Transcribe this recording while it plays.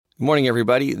Good morning,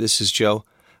 everybody. This is Joe.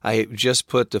 I just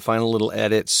put the final little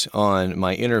edits on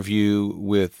my interview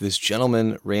with this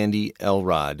gentleman, Randy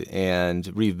Elrod,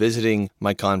 and revisiting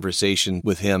my conversation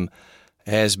with him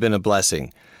has been a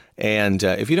blessing. And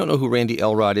if you don't know who Randy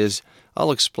Elrod is,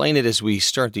 I'll explain it as we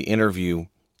start the interview.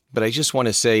 But I just want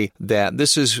to say that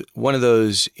this is one of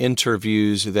those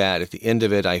interviews that at the end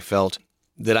of it, I felt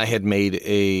that I had made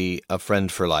a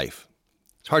friend for life.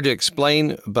 It's hard to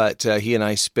explain, but he and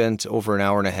I spent over an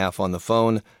hour and a half on the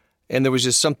phone, and there was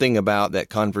just something about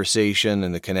that conversation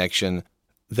and the connection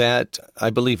that I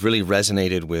believe really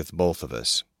resonated with both of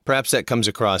us. Perhaps that comes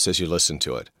across as you listen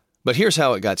to it. But here's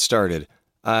how it got started.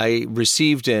 I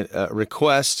received a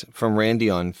request from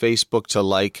Randy on Facebook to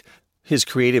like his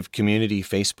Creative Community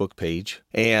Facebook page.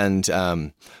 And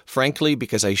frankly,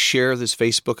 because I share this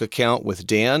Facebook account with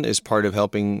Dan as part of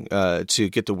helping to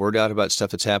get the word out about stuff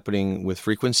that's happening with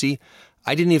Frequency,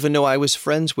 I didn't even know I was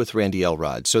friends with Randy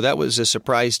Elrod. So that was a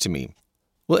surprise to me.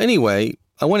 Well, anyway,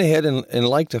 I went ahead and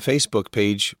liked the Facebook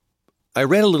page. I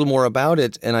read a little more about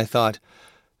it, and I thought,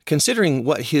 considering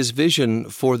what his vision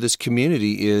for this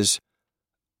community is,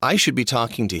 I should be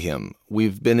talking to him.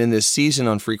 We've been in this season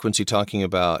on Frequency talking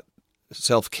about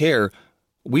self-care.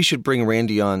 We should bring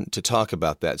Randy on to talk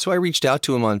about that. So I reached out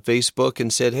to him on Facebook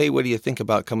and said, hey, what do you think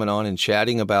about coming on and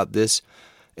chatting about this?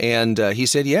 And he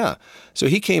said, yeah. So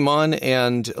he came on,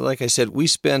 and like I said, we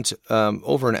spent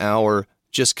over an hour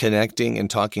just connecting and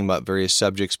talking about various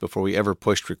subjects before we ever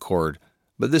pushed record.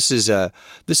 But this is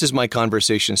my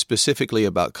conversation specifically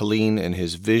about Killeen and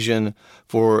his vision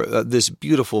for this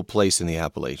beautiful place in the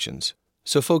Appalachians.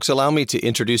 So folks, allow me to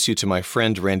introduce you to my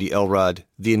friend Randy Elrod,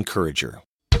 the Encourager.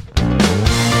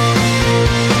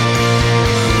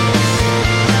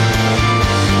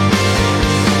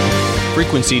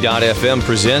 Frequency.fm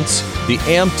presents The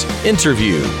Amped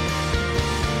Interview.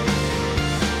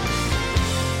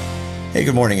 Hey,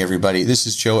 good morning, everybody. This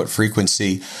is Joe at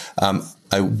Frequency.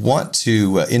 I want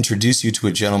to introduce you to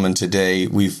a gentleman today.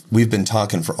 We've been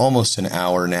talking for almost an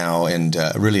hour now, and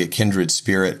really a kindred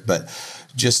spirit, but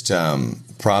just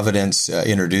Providence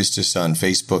introduced us on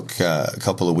Facebook a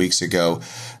couple of weeks ago.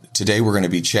 Today we're going to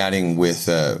be chatting with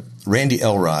Randy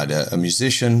Elrod, a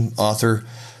musician, author,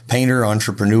 painter,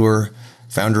 entrepreneur,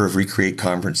 founder of Recreate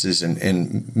Conferences,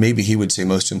 and maybe he would say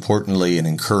most importantly, an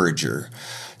encourager.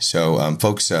 So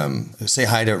folks, say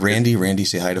hi to Randy. Randy,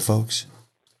 say hi to folks.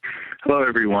 Hello,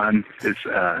 everyone. It's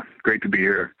great to be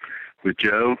here with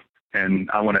Joe,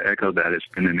 and I want to echo that. It's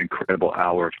been an incredible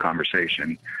hour of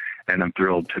conversation, and I'm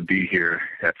thrilled to be here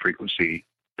at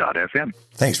Frequency.fm.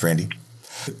 Thanks, Randy.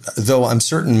 Though I'm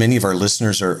certain many of our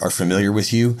listeners are familiar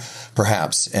with you,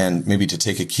 perhaps, and maybe to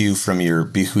take a cue from your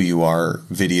Be Who You Are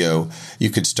video,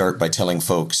 you could start by telling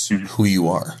folks who you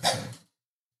are.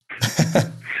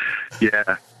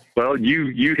 Yeah. Well,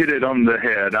 you hit it on the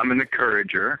head. I'm an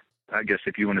encourager, I guess,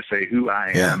 if you want to say who I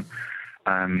am.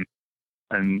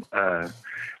 Yeah.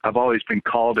 I've always been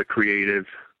called a creative,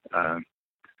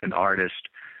 an artist,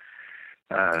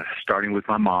 starting with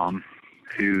my mom,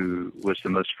 who was the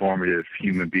most formative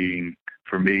human being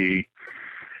for me.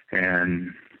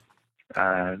 And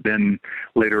then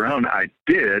later on, I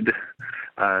did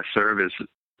serve as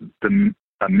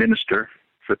a minister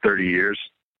for 30 years,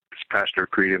 as pastor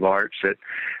of creative arts,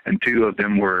 and two of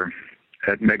them were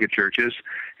at mega churches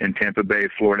in Tampa Bay,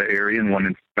 Florida area, and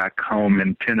one back home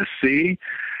in Tennessee,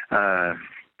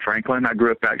 Franklin. I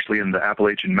grew up actually in the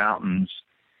Appalachian Mountains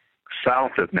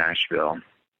south of Nashville,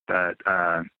 but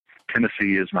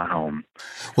Tennessee is my home.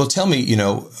 Well, tell me,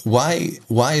 why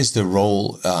is the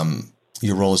role,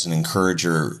 your role as an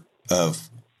encourager of,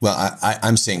 well,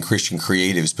 I'm saying Christian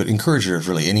creatives, but encourager of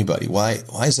really anybody. Why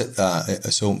is it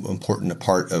so important a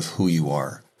part of who you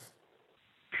are?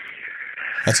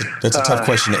 That's a tough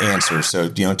question to answer. So,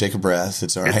 take a breath.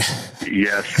 It's all right.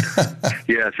 Yes.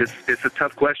 It's a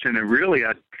tough question. And really,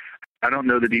 I don't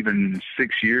know that even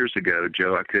 6 years ago,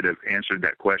 Joe, I could have answered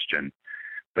that question.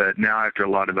 But now, after a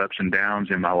lot of ups and downs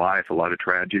in my life, a lot of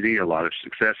tragedy, a lot of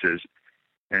successes,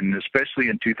 and especially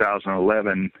in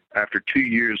 2011, after 2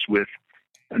 years with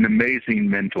an amazing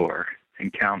mentor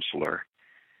and counselor,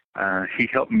 he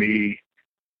helped me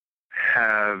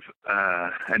have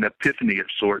an epiphany of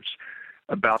sorts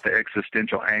about the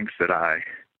existential angst that I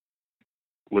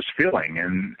was feeling.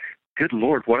 And good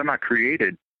Lord, what am I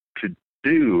created to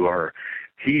do? Or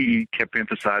he kept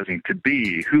emphasizing to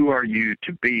be. Who are you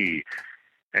to be?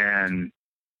 And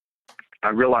I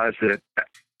realized that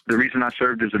the reason I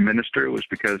served as a minister was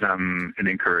because I'm an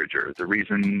encourager. The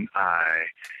reason I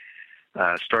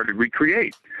started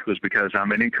Recreate was because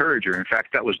I'm an encourager. In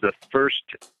fact, that was the first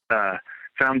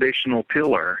foundational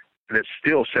pillar that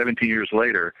still 17 years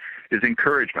later is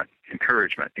encouragement.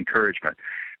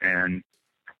 And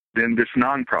then this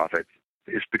nonprofit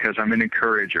is because I'm an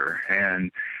encourager.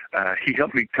 And he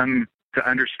helped me come to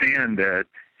understand that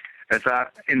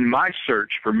in my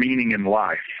search for meaning in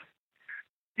life,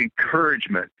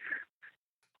 encouragement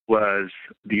was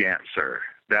the answer.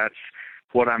 That's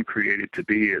what I'm created to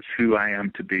be, is who I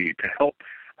am to be, to help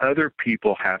other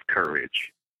people have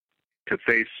courage to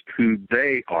face who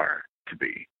they are to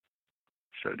be.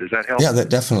 So does that help? Yeah, that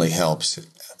definitely helps.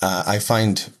 I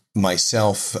find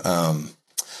myself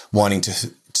wanting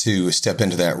to step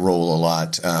into that role a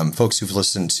lot. Folks who've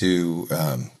listened to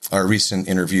our recent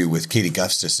interview with Katie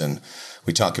Gustafson,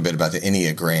 we talk a bit about the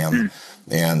Enneagram.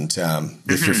 And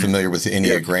if you're familiar with the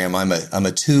Enneagram, I'm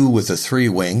a 2 with a 3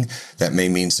 wing. That may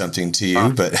mean something to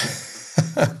you, but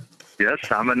yes,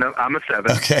 I'm a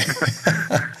 7. Okay.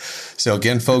 So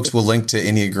again, folks, we'll link to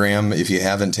Enneagram. If you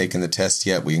haven't taken the test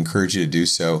yet, we encourage you to do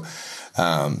so.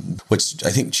 What's,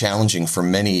 I think, challenging for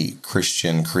many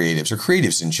Christian creatives, or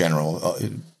creatives in general,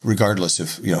 regardless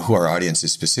of who our audience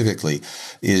is specifically,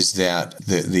 is that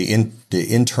the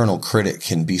internal critic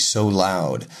can be so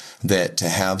loud that to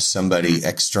have somebody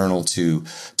external to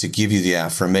give you the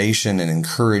affirmation and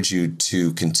encourage you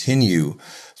to continue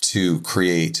to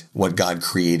create what God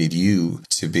created you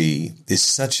to be is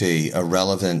such a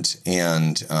relevant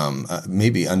and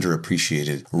maybe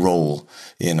underappreciated role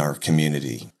in our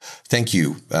community. Thank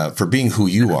you for being who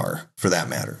you are, for that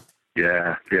matter.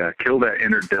 Yeah. Kill that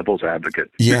inner devil's advocate.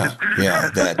 Yeah.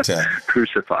 That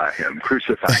crucify him.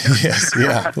 Yes.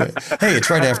 Yeah. Hey,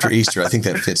 it's right after Easter. I think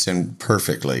that fits in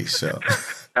perfectly. So.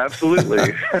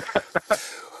 Absolutely.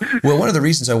 Well, one of the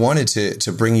reasons I wanted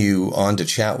to bring you on to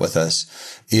chat with us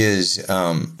is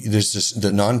there's the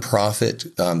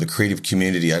nonprofit, the creative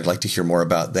community. I'd like to hear more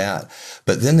about that.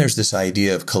 But then there's this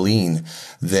idea of Colleen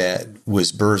that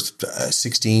was birthed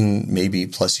 16 maybe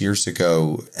plus years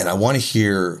ago. And I want to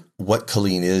hear what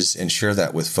Colleen is and share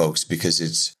that with folks, because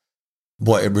it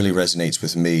really resonates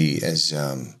with me as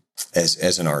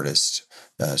an artist.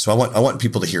 So I want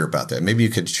people to hear about that. Maybe you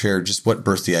could share just what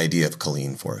birthed the idea of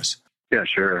Colleen for us. Yeah,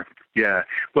 sure. Yeah.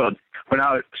 Well, when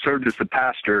I served as the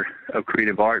pastor of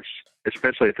creative arts,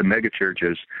 especially at the mega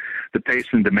churches, the pace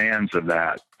and demands of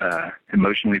that,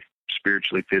 emotionally,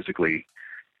 spiritually, physically,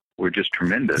 were just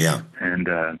tremendous. Yeah. And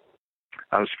I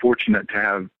was fortunate to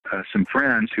have some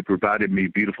friends who provided me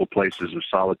beautiful places of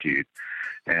solitude,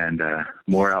 and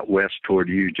more out west toward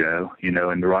you, Joe, in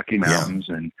the Rocky Mountains.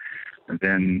 Yeah. And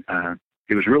then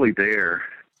it was really there,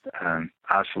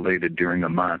 isolated during a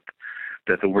month,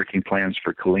 that the working plans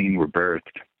for Colleen were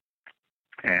birthed.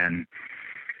 And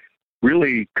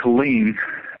really, Colleen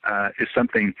is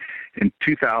something in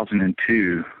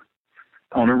 2002,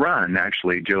 on a run,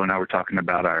 actually. Joe and I were talking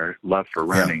about our love for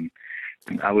running.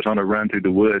 Yeah. I was on a run through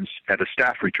the woods at a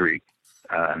staff retreat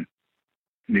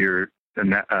near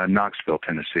Knoxville,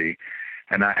 Tennessee,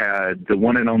 and I had the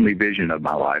one and only vision of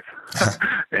my life.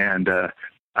 And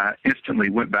I instantly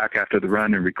went back after the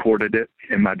run and recorded it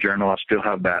in my journal. I still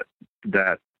have that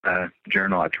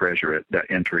journal. I treasure it, that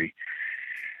entry.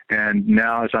 And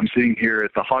now, as I'm sitting here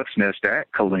at the Hawk's Nest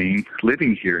at Colleen,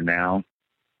 living here now,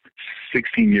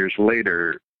 16 years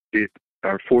later,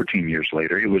 or 14 years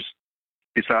later,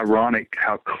 it's ironic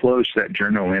how close that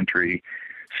journal entry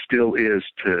still is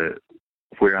to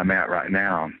where I'm at right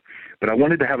now. But I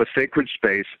wanted to have a sacred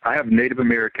space. I have Native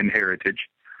American heritage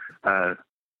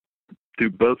through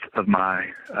both of my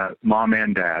mom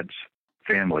and dad's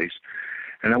families.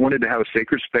 And I wanted to have a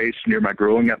sacred space near my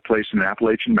growing up place in the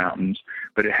Appalachian Mountains,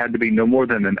 but it had to be no more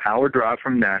than an hour drive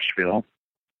from Nashville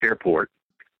Airport,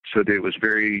 so that it was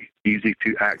very easy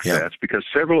to access, because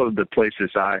several of the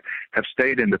places I have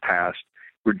stayed in the past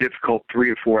were difficult 3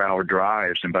 or 4 hour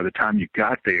drives, and by the time you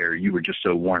got there, you were just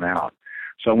so worn out.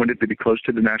 So I wanted to be close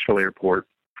to the Nashville Airport,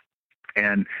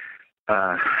 and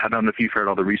I don't know if you've heard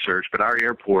all the research, but our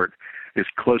airport is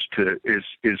close to,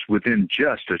 is within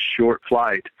just a short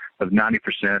flight of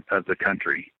 90% of the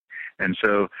country. And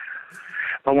so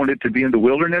I wanted to be in the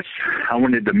wilderness. I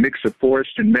wanted to mix of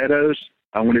forest and meadows.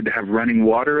 I wanted to have running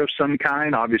water of some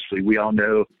kind. Obviously, we all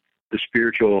know the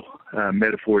spiritual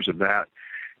metaphors of that,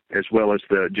 as well as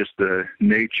the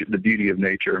nature, the beauty of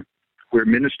nature, where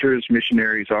ministers,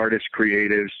 missionaries, artists,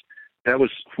 creatives. That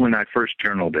was when I first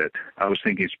journaled it. I was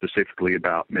thinking specifically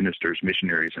about ministers,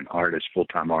 missionaries, and artists,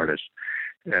 full-time artists,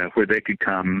 where they could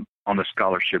come on a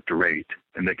scholarship rate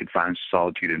and they could find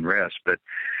solitude and rest. But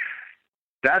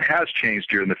that has changed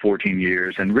during the 14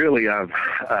 years, and really I've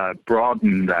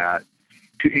broadened that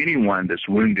to anyone that's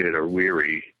wounded or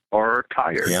weary or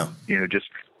tired, just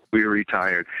weary,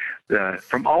 tired,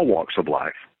 from all walks of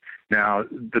life. Now,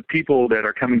 the people that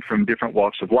are coming from different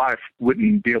walks of life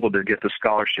wouldn't be able to get the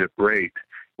scholarship rate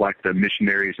like the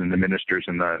missionaries and the ministers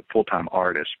and the full-time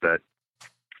artists, but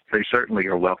they certainly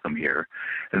are welcome here.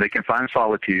 And they can find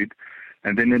solitude.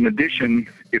 And then in addition,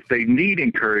 if they need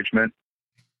encouragement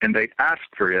and they ask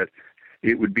for it,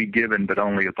 it would be given, but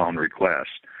only upon request.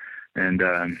 And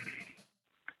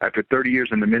after 30 years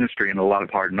in the ministry and a lot of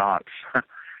hard knocks,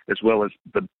 as well as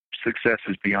the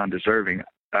successes beyond deserving,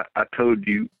 I told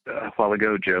you a while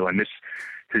ago, Joe, and this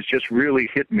has just really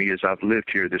hit me as I've lived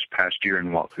here this past year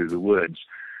and walked through the woods.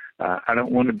 I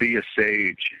don't want to be a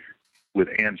sage with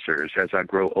answers as I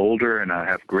grow older and I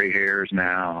have gray hairs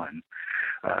now, and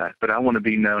but I want to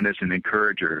be known as an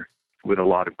encourager with a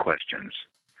lot of questions.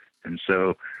 And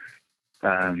so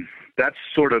that's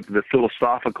sort of the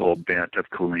philosophical bent of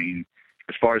Killeen.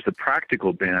 As far as the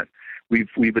practical bent,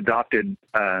 we've adopted.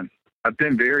 I've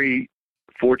been very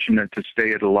fortunate to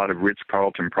stay at a lot of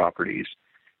Ritz-Carlton properties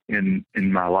in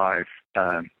my life.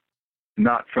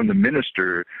 Not from the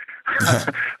minister's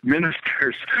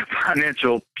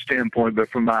financial standpoint, but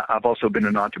from I've also been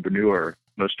an entrepreneur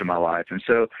most of my life. And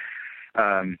so,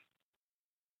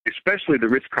 especially the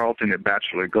Ritz-Carlton at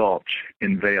Bachelor Gulch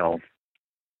in Vail,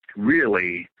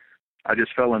 really, I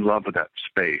just fell in love with that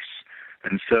space.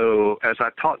 And so as I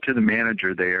talked to the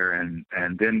manager there and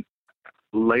then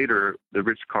later the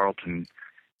Ritz-Carlton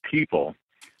people,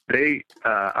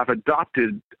 I've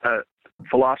adopted a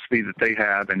philosophy that they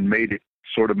have and made it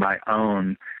sort of my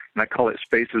own, and I call it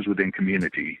spaces within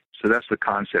community. So that's the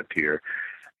concept here.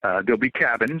 There'll be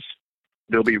cabins,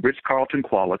 there'll be Ritz-Carlton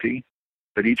quality,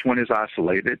 but each one is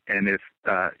isolated, and if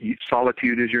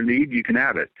solitude is your need, you can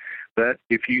have it. But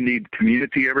if you need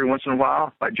community every once in a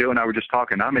while, like Joe and I were just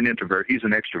talking, I'm an introvert, he's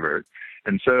an extrovert,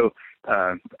 and so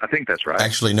I think that's right.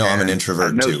 Actually, no, I'm an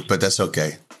introvert too, but that's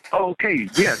okay. Oh, okay,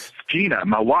 yes, Gina,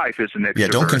 my wife, is an extrovert. Yeah,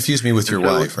 don't confuse me with your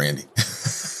wife, Randy.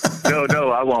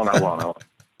 No, I won't.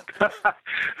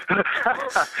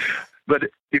 But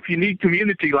if you need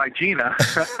community like Gina,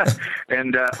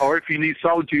 and or if you need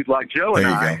solitude like Joe and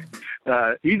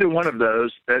I, either one of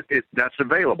those, that's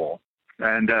available.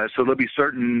 And so there'll be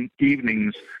certain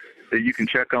evenings that you can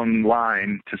check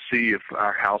online to see if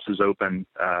our house is open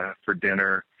for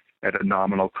dinner at a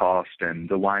nominal cost, and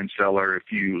the wine cellar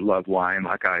if you love wine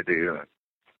like I do.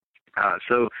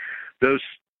 So those,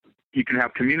 you can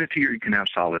have community or you can have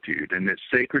solitude, and it's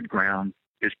sacred ground.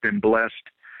 It's been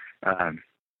blessed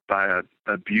by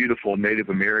a beautiful Native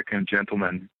American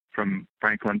gentleman from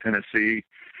Franklin, Tennessee,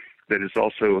 that is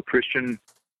also a Christian,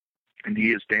 and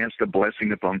he has danced a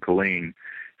blessing upon Killeen,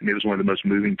 and it was one of the most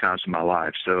moving times of my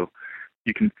life. So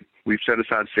we've set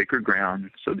aside sacred ground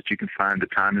so that you can find the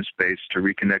time and space to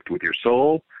reconnect with your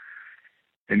soul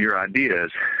and your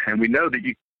ideas. And we know that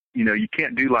you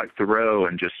can't do like Thoreau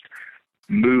and just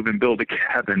move and build a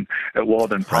cabin at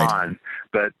Walden Pond,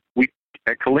 but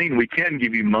at Killeen, we can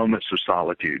give you moments of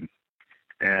solitude.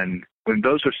 And when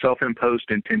those are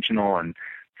self-imposed, intentional, and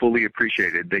fully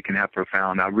appreciated, they can have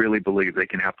I really believe they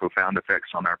can have profound effects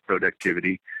on our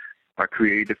productivity, our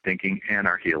creative thinking, and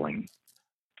our healing.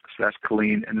 So that's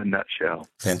Killeen in a nutshell.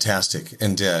 Fantastic.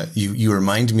 And you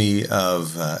remind me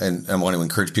of, and I want to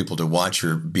encourage people to watch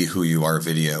your Be Who You Are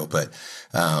video, but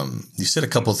you said a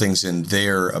couple things in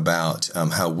there about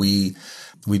how we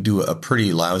do a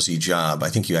pretty lousy job. I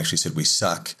think you actually said we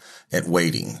suck at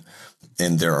waiting.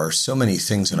 And there are so many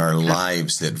things in our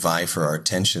lives that vie for our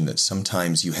attention that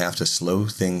sometimes you have to slow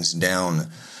things down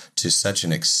to such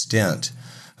an extent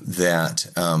that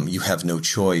you have no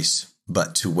choice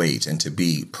but to wait and to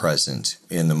be present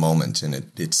in the moment. And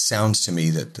it sounds to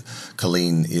me that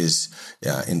Killeen is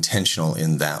intentional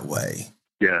in that way.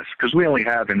 Yes, because we only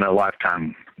have in a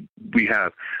lifetime, we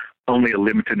have only a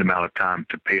limited amount of time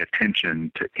to pay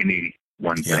attention to any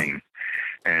one thing.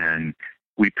 And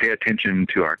we pay attention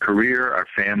to our career, our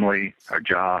family, our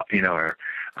job,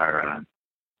 our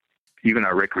even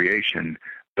our recreation,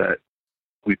 but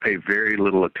we pay very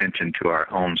little attention to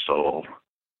our own soul.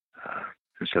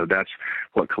 And so that's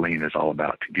what Killeen is all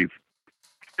about, to give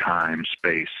time,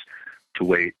 space to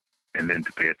wait, and then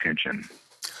to pay attention.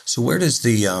 So where does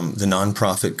the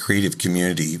nonprofit creative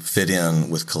community fit in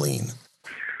with Killeen?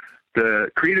 The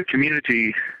creative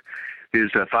community is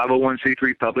a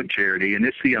 501c3 public charity, and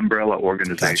it's the umbrella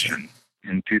organization.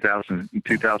 Gotcha. In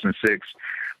 2006,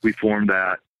 we formed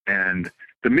that, and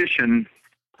the mission,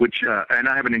 which and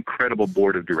I have an incredible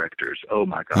board of directors. Oh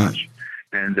my gosh!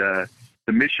 And the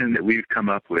mission that we've come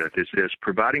up with is this: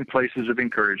 providing places of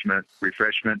encouragement,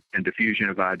 refreshment, and diffusion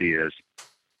of ideas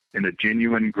in a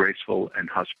genuine, graceful, and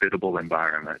hospitable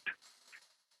environment.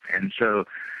 And so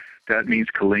that means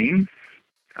Killeen.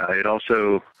 It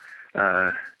also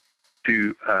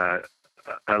to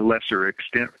a lesser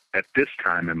extent at this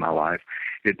time in my life,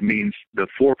 it means the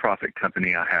for-profit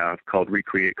company I have called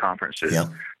Recreate Conferences. Yeah.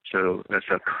 So that's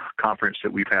a conference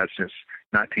that we've had since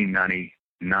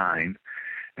 1999.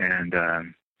 And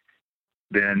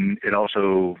then it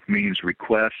also means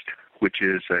Request, which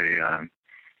is a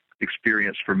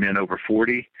experience for men over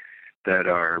 40 that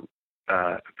are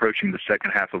approaching the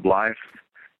second half of life.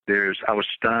 I was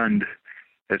stunned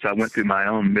as I went through my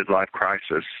own midlife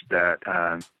crisis that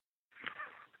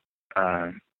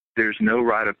there's no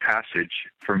rite of passage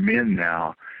for men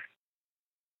now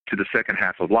to the second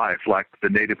half of life, like the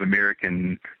Native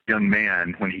American young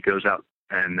man when he goes out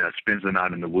and spends the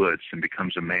night in the woods and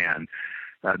becomes a man.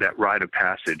 That rite of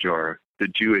passage, or the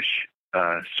Jewish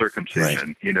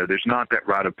circumcision. Right. There's not that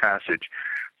rite of passage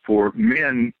for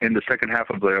men in the second half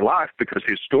of their life, because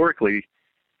historically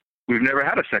we've never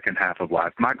had a second half of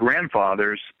life. My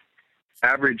grandfather's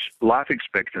average life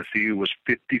expectancy was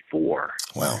 54.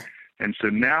 Wow. And so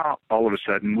now all of a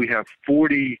sudden we have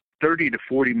 30 to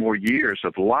 40 more years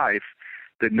of life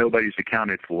that nobody's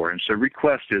accounted for. And so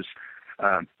Request is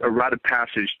a rite of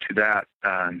passage to that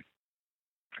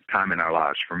time in our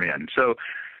lives for men. So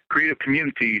Creative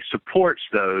Community supports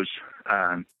those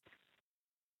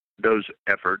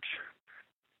efforts,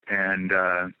 and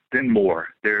then more.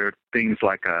 There are things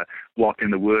like Walk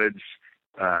in the Woods,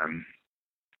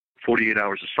 48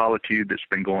 Hours of Solitude that's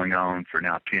been going on for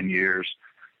now 10 years,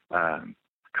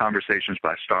 Conversations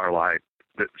by Starlight.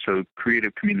 So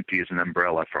Creative Community is an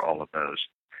umbrella for all of those.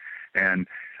 And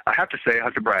I have to say, I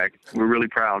have to brag, we're really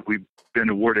proud. We've been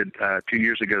awarded 2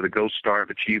 years ago the Gold Star of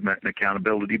Achievement and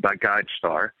Accountability by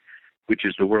GuideStar, which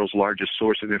is the world's largest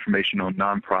source of information on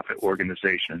nonprofit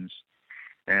organizations.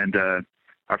 And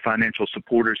our financial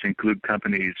supporters include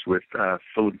companies with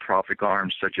philanthropic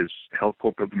arms such as Health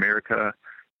Corp of America,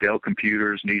 Dell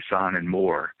Computers, Nissan, and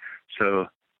more. So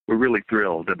we're really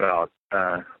thrilled about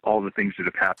all the things that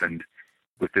have happened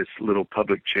with this little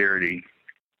public charity.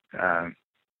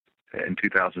 In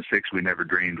 2006, we never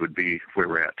dreamed would be where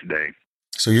we're at today.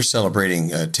 So you're celebrating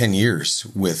 10 years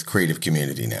with Creative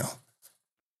Community now.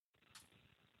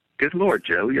 Good Lord,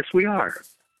 Joe. Yes, we are.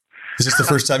 Is this the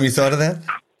first time you thought of that?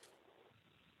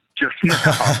 Just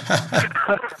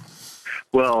now.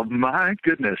 Well, my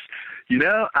goodness.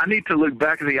 I need to look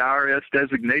back at the IRS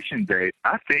designation date.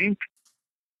 I think,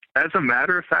 as a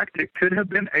matter of fact, it could have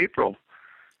been April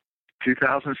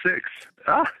 2006.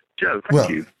 Joe, thank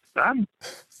you.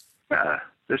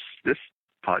 This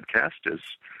podcast is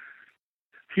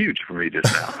huge for me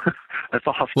just now. That's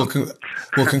awesome.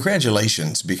 Well,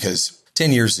 congratulations, because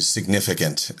 10 years is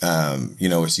significant.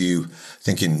 As you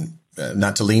thinking,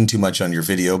 not to lean too much on your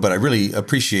video, but I really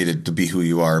appreciate it to be who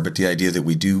you are. But the idea that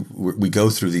we go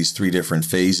through these three different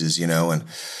phases, and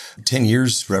 10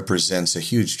 years represents a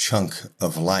huge chunk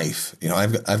of life.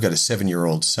 I've got a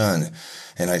 7-year-old son,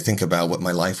 and I think about what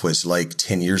my life was like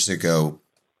 10 years ago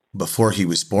before he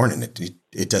was born, and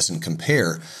it doesn't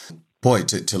compare. Boy,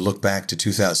 to look back to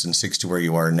 2006 to where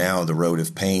you are now, the road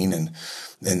of pain and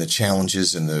the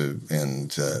challenges and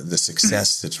the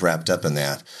success that's wrapped up in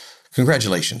that.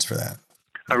 Congratulations for that.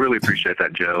 I really appreciate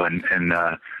that, Joe. And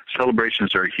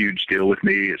celebrations are a huge deal with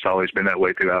me. It's always been that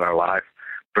way throughout our life.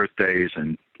 Birthdays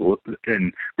and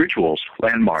rituals,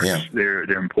 landmarks, yeah. They're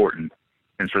important.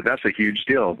 And so that's a huge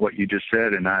deal, what you just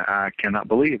said, and I cannot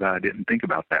believe I didn't think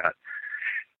about that.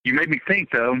 You made me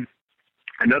think, though,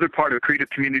 another part of Creative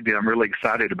Community I'm really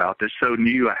excited about, that's so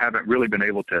new I haven't really been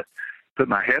able to put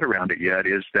my head around it yet,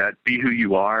 is that Be Who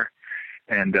You Are.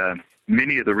 And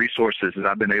many of the resources that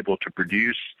I've been able to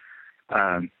produce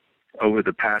over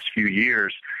the past few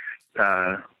years,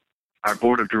 our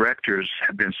board of directors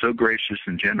have been so gracious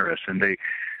and generous. And they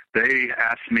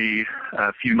asked me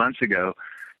a few months ago,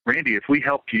 Randy, if we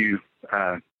helped you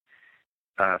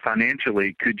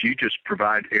financially, could you just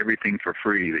provide everything for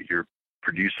free that you're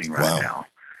producing right now?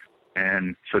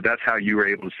 And so that's how you were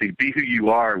able to see Be Who You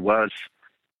Are was,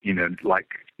 like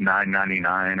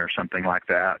 $9.99 or something like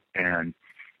that. And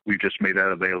we've just made that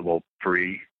available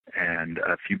free and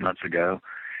a few months ago.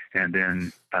 And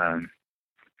then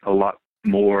a lot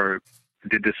more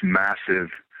did this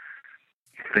massive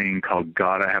thing called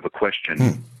God, I Have a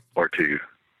Question or Two.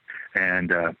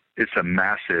 And it's a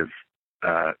massive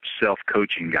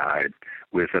self-coaching guide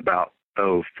with about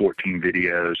 14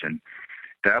 videos, and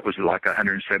that was like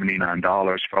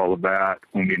 $179 for all of that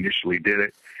when we initially did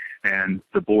it. And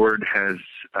the board has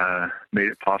made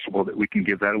it possible that we can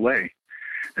give that away.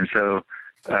 And so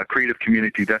Creative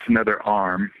Community, that's another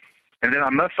arm. And then I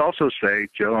must also say,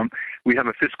 Joe, we have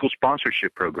a fiscal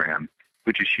sponsorship program,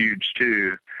 which is huge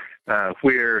too,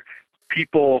 where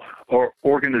people or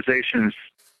organizations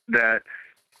that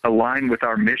align with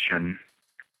our mission,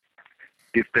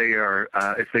 if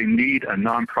they need a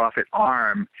nonprofit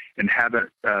arm and haven't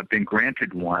been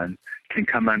granted one, can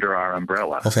come under our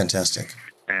umbrella. Oh, fantastic!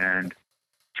 And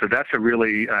so that's a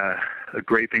really a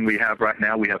great thing we have right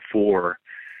now. We have 4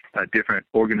 different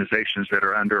organizations that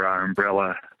are under our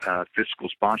umbrella fiscal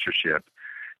sponsorship.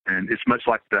 And it's much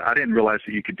like I didn't realize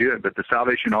that you could do it, but the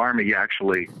Salvation Army,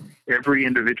 actually, every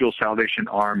individual Salvation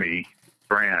Army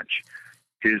branch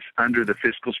is under the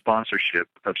fiscal sponsorship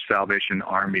of Salvation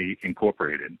Army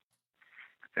Incorporated.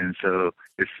 And so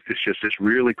it's just this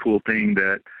really cool thing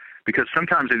that, because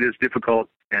sometimes it is difficult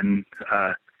and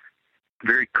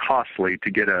very costly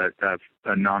to get a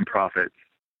nonprofit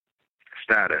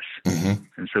status. Mm-hmm.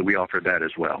 And so we offer that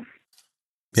as well.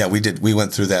 Yeah, we did. We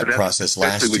went through that process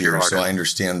last year, so I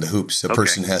understand the hoops a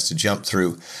person has to jump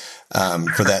through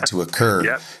for that to occur.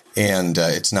 Yep. And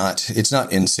it's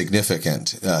not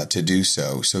insignificant to do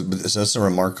so. So that's a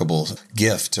remarkable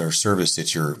gift or service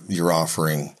that you're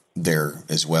offering there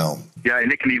as well. Yeah,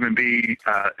 and it can even be,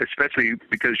 especially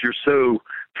because you're so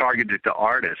targeted to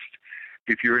artists.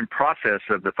 If you're in process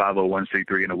of the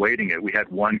 501c3 and awaiting it, we had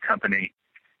one company,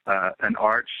 an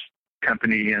arts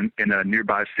company in a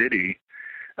nearby city.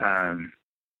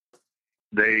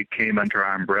 They came under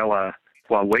our umbrella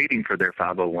while waiting for their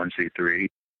 501c3.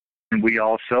 And we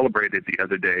all celebrated the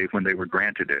other day when they were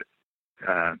granted it.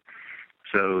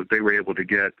 So they were able to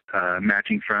get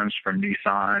matching funds from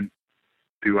Nissan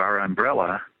through our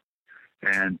umbrella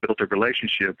and built a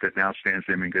relationship that now stands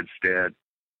them in good stead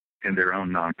in their own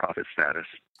nonprofit status.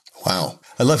 Wow.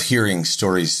 I love hearing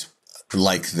stories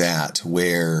like that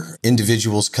where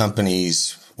individuals,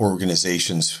 companies,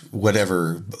 organizations,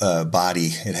 whatever body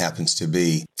it happens to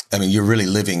be, I mean, you're really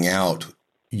living out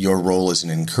your role as an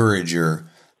encourager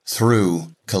through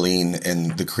Killeen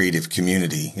and the creative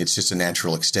community. It's just a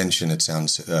natural extension, it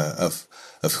sounds, of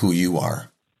who you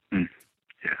are.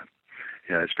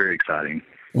 Yeah, it's very exciting.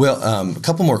 Well, a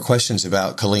couple more questions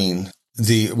about Killeen.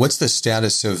 What's the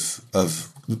status of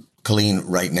Killeen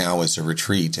right now as a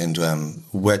retreat, and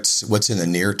what's in the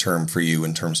near term for you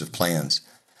in terms of plans?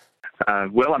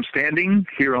 Well, I'm standing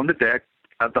here on the deck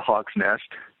of the Hawk's Nest,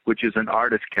 which is an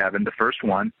artist cabin, the first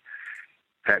one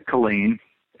at Killeen.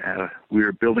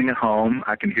 We're building a home.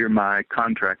 I can hear my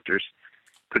contractors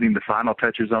putting the final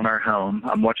touches on our home.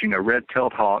 I'm watching a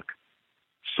red-tailed hawk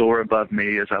soar above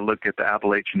me as I look at the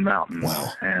Appalachian Mountains.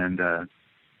 Wow. And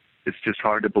it's just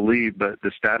hard to believe, but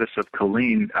the status of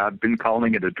Killeen, I've been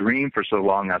calling it a dream for so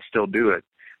long, I still do it,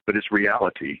 but it's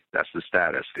reality. That's the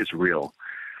status. It's real.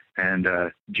 And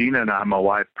Gina and I, my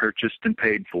wife, purchased and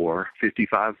paid for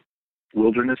 55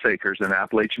 wilderness acres in the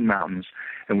Appalachian Mountains,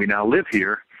 and we now live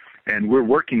here. And we're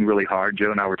working really hard,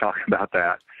 Joe and I were talking about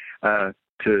that,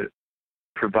 to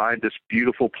provide this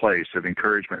beautiful place of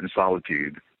encouragement and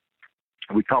solitude.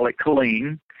 We call it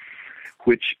Killeen,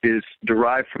 which is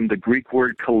derived from the Greek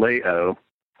word kaleo,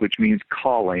 which means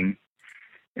calling.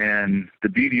 And the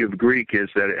beauty of Greek is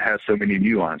that it has so many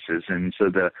nuances. And so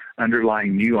the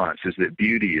underlying nuance is that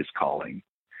beauty is calling.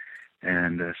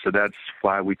 And so that's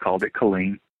why we called it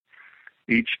Killeen.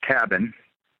 Each cabin,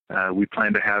 we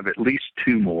plan to have at least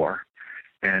 2 more,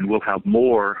 and we'll have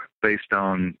more based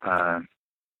on,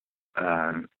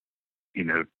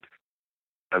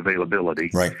 availability.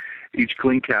 Right. Each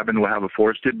Killeen cabin will have a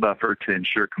forested buffer to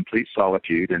ensure complete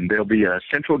solitude, and there'll be a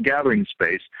central gathering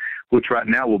space, which right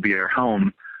now will be our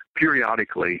home,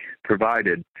 periodically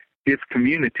provided. If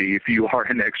you are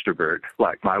an extrovert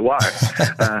like my wife,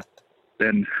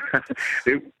 then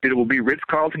it will be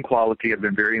Ritz-Carlton quality. I've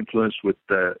been very influenced with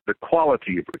the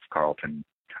quality of Ritz-Carlton.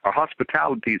 Our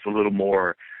hospitality is a little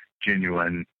more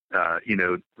genuine.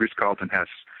 Ritz-Carlton has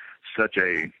such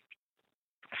a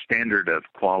standard of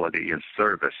quality and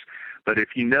service. But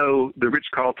if you know the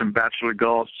Ritz-Carlton Bachelor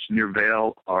Gulch near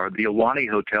Vail or the Ahwahnee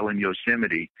Hotel in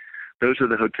Yosemite, those are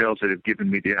the hotels that have given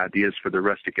me the ideas for the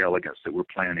rustic elegance that we're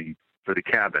planning for the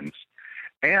cabins.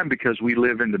 And because we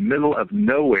live in the middle of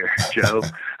nowhere, Joe,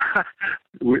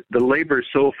 the labor is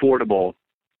so affordable,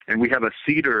 and we have a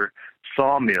cedar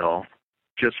sawmill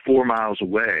just 4 miles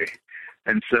away.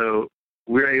 And so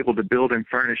we're able to build and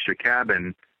furnish a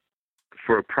cabin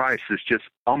for a price that's just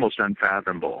almost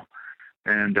unfathomable.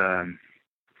 And the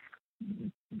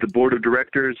board of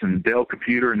directors and Dell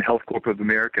Computer and Health Corp of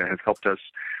America have helped us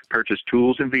purchase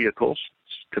tools and vehicles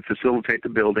to facilitate the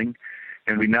building.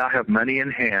 And we now have money in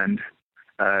hand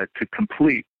to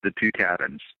complete the 2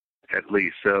 cabins at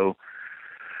least. So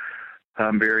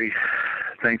I'm very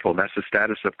thankful. That's the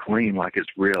status of Killeen, like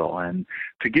it's real. And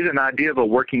to get an idea of a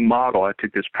working model, I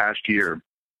took this past year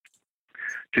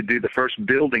to do the first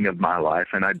building of my life,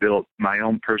 and I built my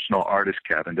own personal artist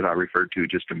cabin that I referred to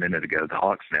just a minute ago, the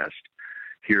Hawk's Nest,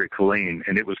 here at Killeen,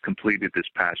 and it was completed this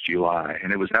past July.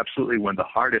 And it was absolutely one of the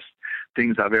hardest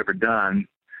things I've ever done,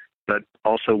 but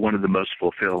also one of the most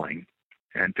fulfilling.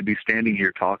 And to be standing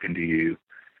here talking to you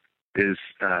is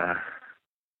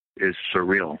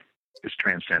surreal. It's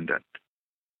transcendent.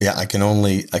 Yeah, I can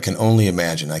only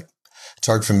imagine. It's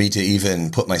hard for me to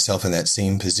even put myself in that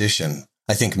same position.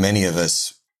 I think many of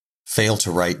us fail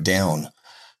to write down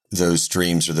those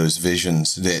dreams or those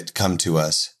visions that come to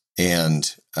us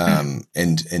and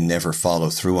never follow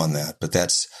through on that. But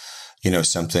that's,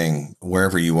 something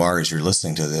wherever you are as you're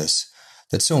listening to this,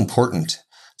 that's so important.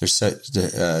 There's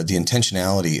the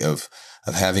intentionality of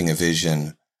having a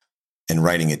vision and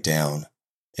writing it down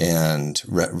and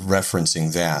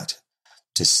referencing that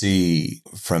to see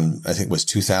from, I think it was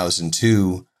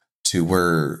 2002 to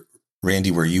where,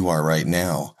 Randy, where you are right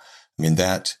now. I mean,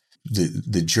 that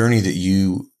the journey that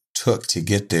you took to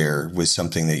get there was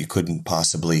something that you couldn't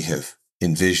possibly have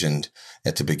envisioned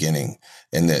at the beginning.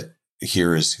 And that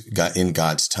here is in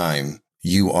God's time,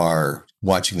 you are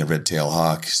watching the red-tailed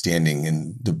hawk standing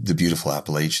in the beautiful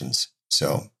Appalachians.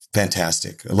 So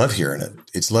fantastic. I love hearing it.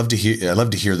 I love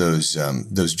to hear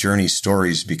those journey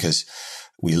stories, because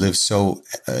we live so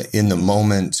in the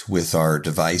moment with our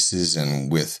devices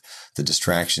and with the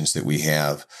distractions that we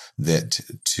have, that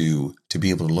to be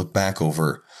able to look back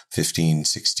over 15,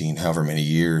 16, however many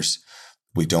years,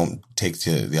 we don't take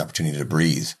the opportunity to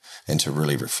breathe and to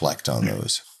really reflect on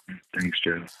those. Thanks,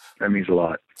 Joe. That means a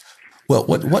lot. Well,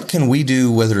 what can we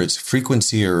do, whether it's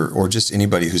Frequency or just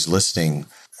anybody who's listening?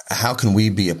 How can we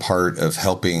be a part of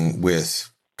helping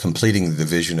with completing the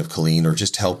vision of Killeen, or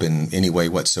just help in any way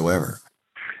whatsoever?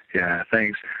 Yeah,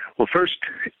 thanks. Well, first,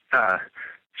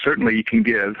 certainly you can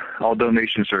give. All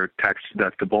donations are tax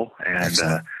deductible,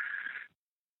 and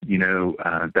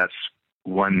that's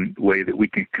one way that we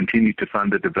can continue to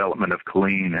fund the development of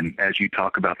Killeen. And as you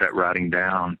talk about that writing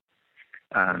down,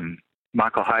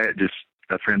 Michael Hyatt, just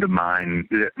a friend of mine,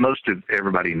 most of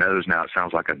everybody knows now. It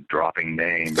sounds like a dropping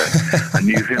name, but I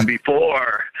knew him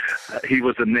before he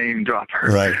was a name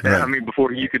dropper. Right. I mean,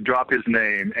 before you could drop his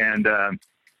name. And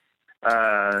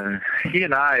he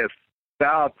and I,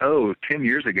 about 10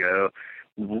 years ago,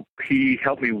 he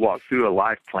helped me walk through a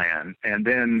life plan. And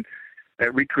then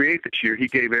at Recreate this year, he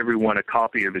gave everyone a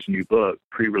copy of his new book,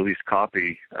 pre-release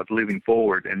copy of Living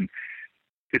Forward. And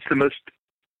it's the most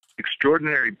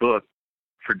extraordinary book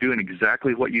for doing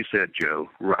exactly what you said, Joe,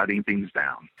 writing things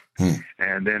down.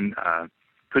 And then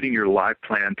putting your life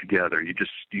plan together.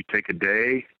 You take a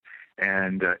day,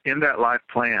 and in that life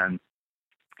plan,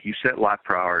 you set life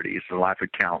priorities. The life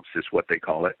accounts is what they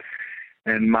call it.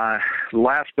 And my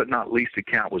last but not least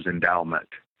account was endowment,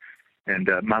 and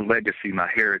my legacy, my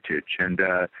heritage. And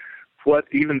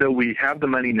even though we have the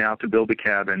money now to build the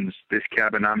cabins, this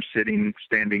cabin I'm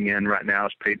standing in right now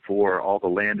is paid for. All the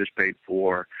land is paid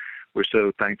for. We're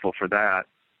so thankful for that.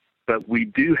 But we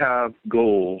do have a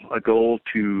goal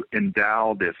to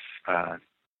endow this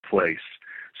place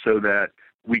so that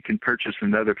we can purchase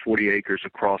another 40 acres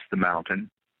across the mountain.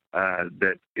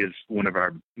 That is one of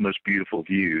our most beautiful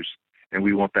views, and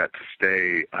we want that to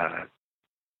stay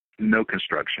no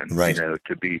construction, right,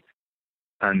 to be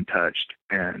untouched.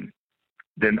 And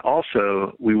then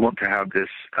also we want to have this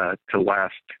to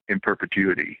last in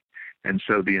perpetuity. And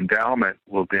so the endowment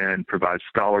will then provide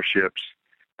scholarships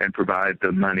and provide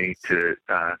the money to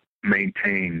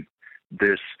maintain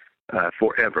this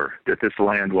forever, that this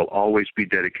land will always be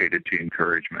dedicated to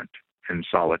encouragement and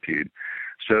solitude.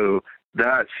 So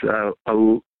that's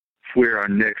where our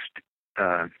next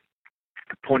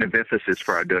point of emphasis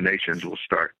for our donations will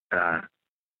start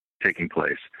taking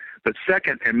place. But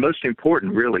second, and most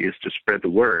important really, is to spread the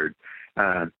word.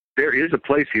 There is a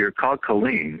place here called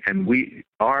Killeen, and we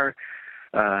have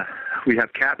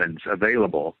cabins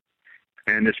available.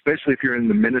 And especially if you're in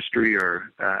the ministry,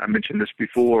 or I mentioned this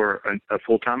before, a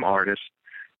full-time artist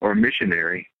or a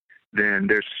missionary, then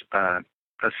there's a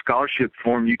scholarship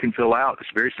form you can fill out. It's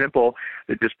very simple.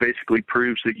 It just basically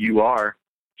proves that you are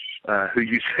who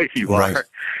you say you right. are.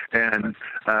 And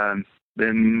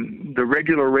then the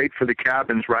regular rate for the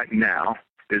cabins right now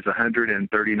is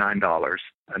 $139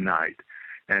 a night.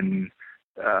 And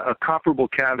a comparable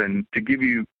cabin, to give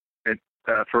you,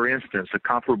 for instance, a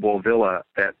comparable villa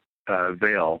at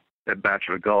Vail at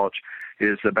Bachelor Gulch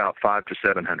is about $500 to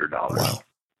 $700.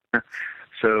 Wow.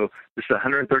 So it's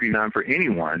 $139 for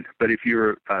anyone. But if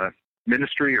you're a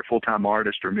ministry or full-time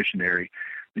artist or missionary,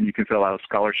 then you can fill out a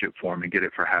scholarship form and get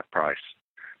it for half price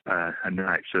a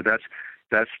night. So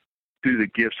that's through the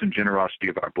gifts and generosity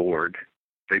of our board.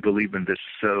 They believe in this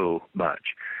so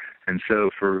much. And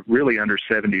so for really under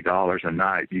 $70 a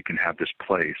night, you can have this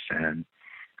place, and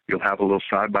you'll have a little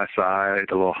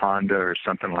side-by-side, a little Honda or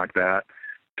something like that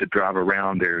to drive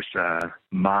around. There's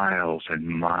miles and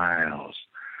miles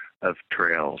of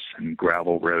trails and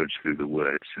gravel roads through the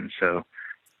woods. And so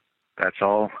that's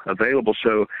all available.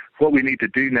 So what we need to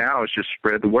do now is just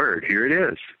spread the word. Here it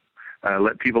is.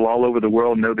 Let people all over the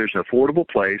world know there's an affordable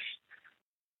place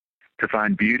to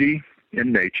find beauty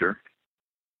in nature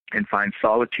and find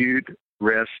solitude,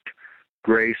 rest,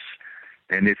 grace,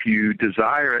 and if you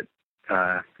desire it,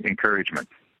 encouragement.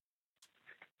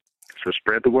 So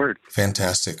spread the word.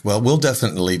 Fantastic. Well, we'll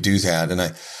definitely do that. And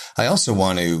I also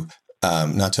want to,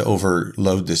 not to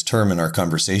overload this term in our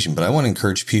conversation, but I want to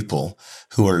encourage people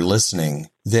who are listening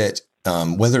that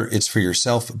whether it's for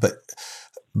yourself, but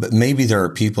maybe there are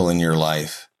people in your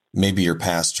life, maybe your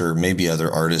pastor, maybe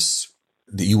other artists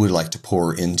that you would like to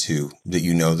pour into that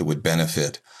you know that would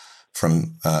benefit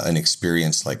from an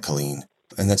experience like Killeen.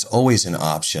 And that's always an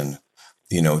option,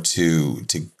 to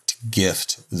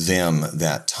gift them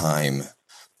that time.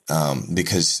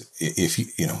 Because if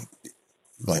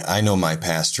like I know my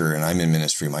pastor and I'm in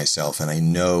ministry myself, and I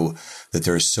know that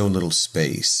there is so little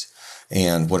space,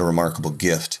 and what a remarkable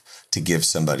gift to give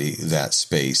somebody that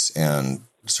space. And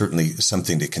certainly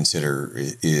something to consider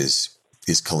is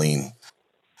Killeen.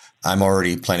 I'm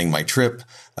already planning my trip.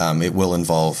 It will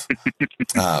involve,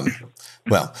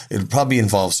 it'll probably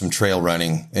involve some trail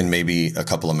running and maybe a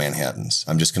couple of Manhattans.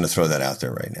 I'm just going to throw that out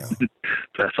there right now.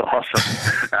 That's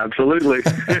awesome. Absolutely.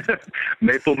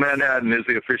 Maple Manhattan is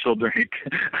the official drink.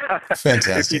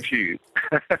 Fantastic. If you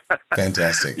choose.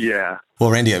 Fantastic. Yeah.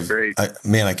 Well, Randy, I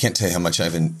can't tell you how much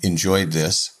I've enjoyed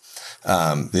this,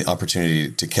 the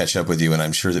opportunity to catch up with you. And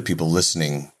I'm sure that people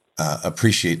listening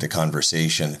appreciate the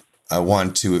conversation. I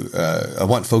want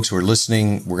folks who are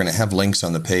listening, we're going to have links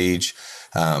on the page.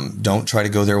 Don't try to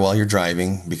go there while you're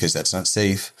driving because that's not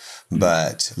safe,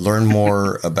 but learn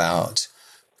more about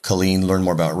Killeen, learn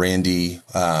more about Randy.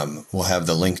 We'll have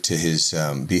the link to his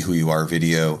Be Who You Are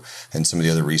video and some of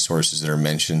the other resources that are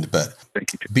mentioned, but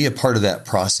be a part of that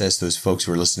process, those folks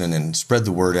who are listening, and spread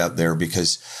the word out there,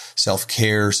 because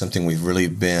self-care, something we've really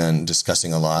been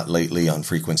discussing a lot lately on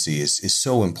Frequency, is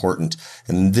so important.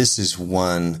 And this is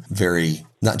one very,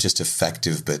 not just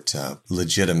effective, but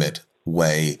legitimate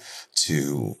way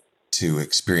to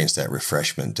experience that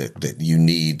refreshment that you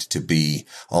need to be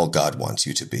all God wants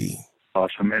you to be.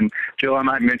 Awesome. And Joe, I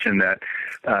might mention that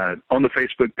on the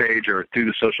Facebook page or through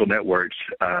the social networks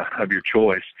of your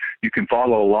choice, you can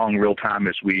follow along real time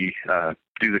as we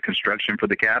do the construction for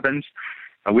the cabins.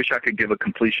 I wish I could give a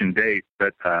completion date,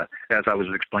 but as I was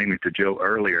explaining to Joe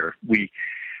earlier,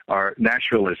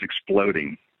 Nashville is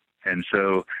exploding. And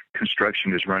so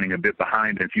construction is running a bit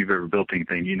behind. If you've ever built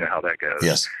anything, you know how that goes.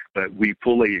 Yes. But we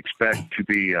fully expect to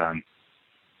be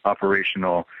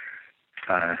operational,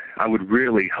 I would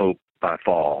really hope, by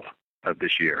fall of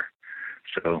this year.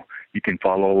 So you can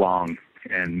follow along,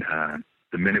 and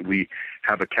the minute we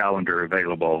have a calendar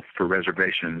available for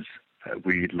reservations,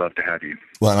 we'd love to have you.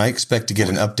 Well, and I expect to get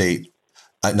an update.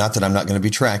 Not that I'm not going to be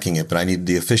tracking it, but I need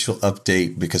the official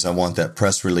update because I want that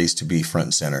press release to be front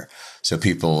and center, so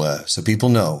people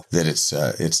know that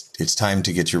it's time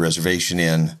to get your reservation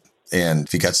in. And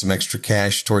if you got some extra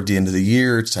cash toward the end of the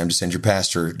year, it's time to send your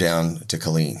pastor down to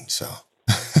Killeen. So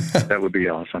that would be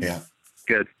awesome. Yeah.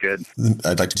 Good.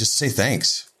 I'd like to just say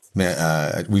thanks.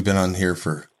 Man, we've been on here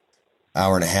for an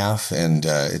hour and a half, and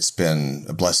it's been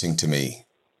a blessing to me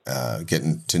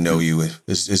getting to know you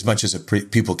as much as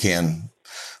people can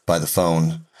by the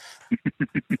phone.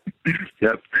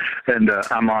 Yep. And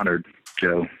I'm honored,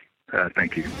 Joe.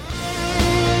 Thank you.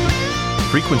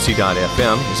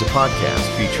 Frequency.fm is a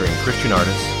podcast featuring Christian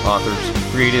artists, authors,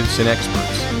 creatives, and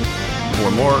experts. For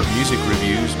more music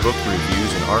reviews, book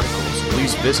reviews, and articles,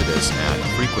 please visit us at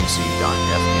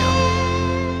frequency.fm.